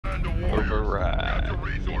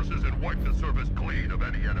forces and wipe the surface clean of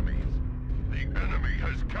any enemies. The enemy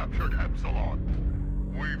has captured Epsilon.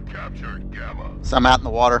 We've captured Gamma. Some out in the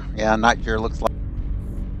water. Yeah, Nightmare looks like.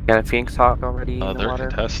 Got a Phoenix Hawk already in the They're water?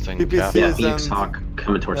 contesting. PPC Kappa. is Phoenix Hawk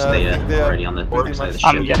coming towards the already on the pretty side of the much-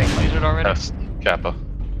 ship. I'm getting lasered already. Test Kappa.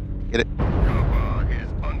 Gamma is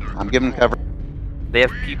under I'm giving cover. They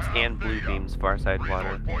have peeps and blue beams far side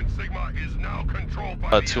water. Resource point Sigma is now controlled by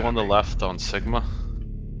the Two on the enemy. left on Sigma.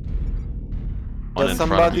 One There's in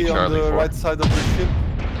front of somebody you, on Charlie the 4. right side of the ship.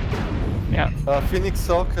 Yeah. Phoenix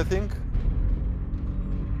Hawk, I think.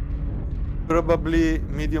 Probably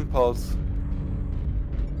medium pulse.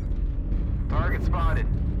 Target spotted.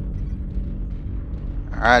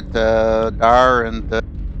 Alright, Dar and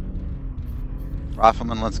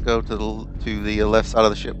Rifleman, let's go to the left side of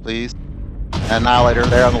the ship, please. Annihilator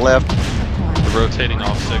there on the left. They're rotating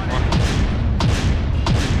off Sigma.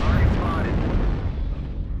 Target spotted.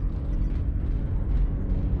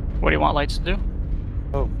 What do you want lights to do?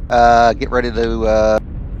 Oh, Get ready to, well,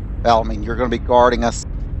 I mean, you're going to be guarding us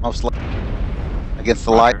mostly against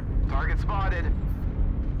the light. Target spotted.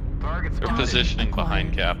 Target They're spotted. positioning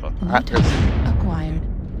behind Kappa. Alright, Acquired.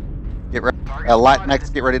 get ready. Light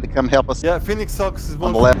next, get ready to come help us. yeah, Phoenix Hawk is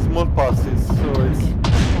On the left. small passes, so it's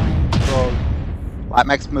Acquired. so Light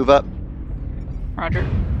Max, move up. Roger.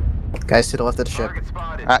 Guys to the left of the ship. Target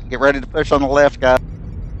spotted. Alright, get ready to push on the left, guys.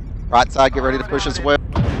 Right side, get ready to push as well.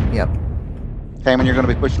 Yep. Cayman, you're going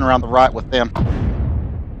to be pushing around the right with them.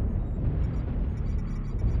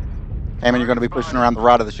 Cayman, you're going to be pushing around the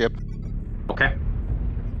right of the ship Okay.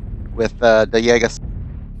 with Diegas.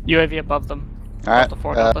 UAV above them. Alright, Delta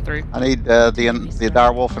 4, Delta 3. I need the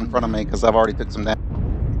dire wolf in front of me because I've already took some damage.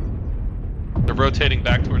 They're rotating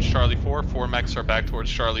back towards Charlie 4. 4 mechs are back towards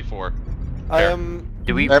Charlie 4. I There. am.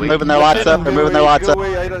 Do we They're wait? moving their lights up. They're moving their lights Go up.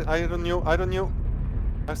 away, I don't know.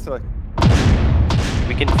 I strike.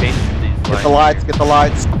 We can face these Get the lights. lights. Get the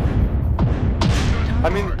lights. I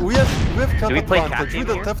mean, we have cap Do we play advantage. We captain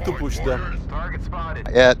don't here? have to push them. Target spotted.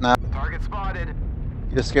 Yeah, no. Target spotted.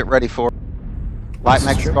 Just get ready for it. Light This is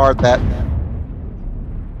Max, true. guard that.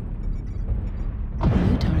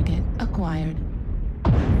 New target acquired.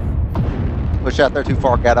 Push out there too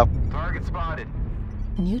far, Gatto. Target spotted.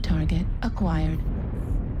 New target acquired.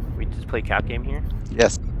 We just play cap game here?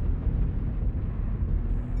 Yes.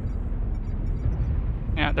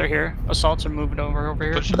 Yeah, they're here. Assaults are moving over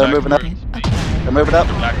here. Push They're back moving up. Target towards- acquired. They're moving up.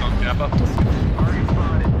 They're back on Kappa. Target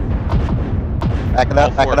spotted. Back it All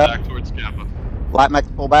up. Back 4 it up. back towards Kappa. Light Max,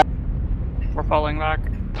 pull back. We're pulling back.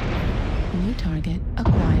 New target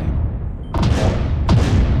acquired.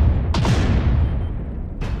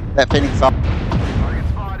 That Phoenix off. Target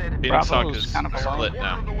spotted. Phoenix Hawk Bravo's is kind of below. split Quarter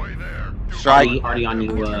now. of the way there. Strike. Already on you,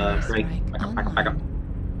 Artillery Greg. strike Back up, back up, back up.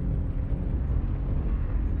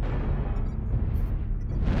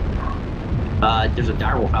 There's a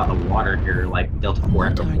direwolf out in the water here, like Delta 4,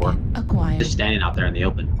 New Echo 4. target acquired. Just standing out there in the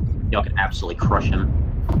open. Y'all can absolutely crush him.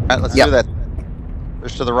 Alright, let's Yep. do that.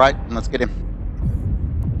 Push to the right and let's get him.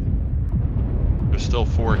 There's still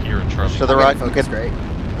 4 here in Charlie. Push to the right and Focus, get great.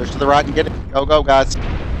 Push to the right and get him. Go, go, guys.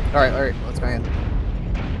 Alright, let's go in.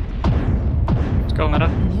 Let's go, Meta.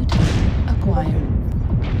 New target acquired.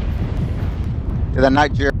 Do that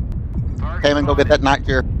night gear. Target Cayman, go get that night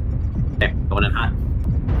gear. Okay, going in hot.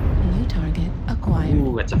 New target acquired.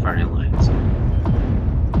 Ooh, that's a firing alliance.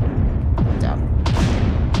 Down.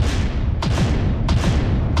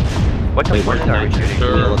 What Wait, where's component the are we night shooting?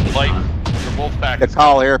 They're Looking light. on. They're both back. Good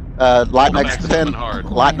call here. Light Max Max defend. coming hard.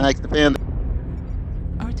 Light Max defend.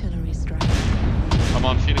 Artillery strike. I'm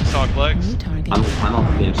on Phoenix Hawk legs. New target I'm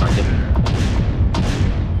on Phoenix Hawk.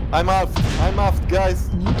 I'm out,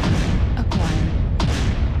 guys. New target acquired.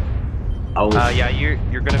 Oh, Yeah, you're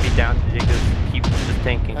gonna be down to just keep just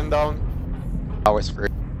tanking. And down. Always free.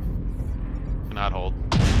 Cannot hold.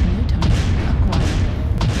 New target acquired.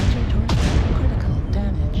 Major torso critical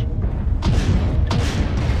damage.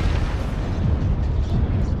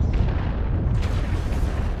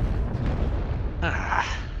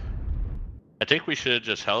 I think we should have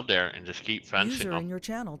just held there and just keep fencing User in them. your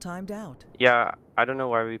channel timed out. Yeah, I don't know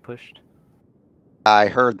why we pushed. I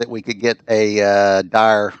heard that we could get a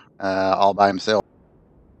dire all by himself.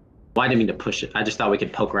 well, I didn't mean to push it. I just thought we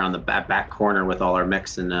could poke around the back corner with all our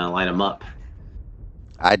mechs and light them up.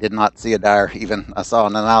 I did not see a dire even. I saw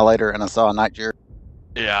an annihilator and I saw a night gear.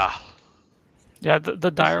 Yeah. Yeah,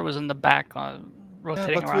 the dire was in the back,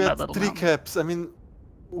 rotating but around we that had little 3 mountain. caps. I mean,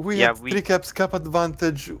 we Yeah, had 3 caps cap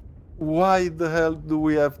advantage. Why the hell do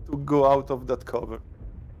we have to go out of that cover?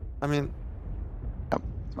 I mean, It's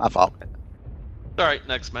my fault. Alright,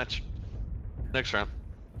 next match. Next round.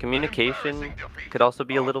 Communication could also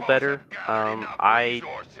be a little better. I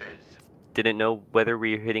didn't know whether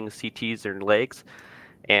we were hitting CTs or legs,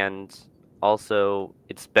 and also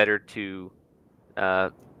it's better to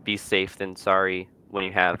be safe than sorry when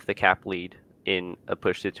you have the cap lead in a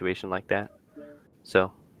push situation like that.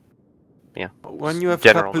 So, yeah. When you have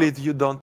General cap lead, you don't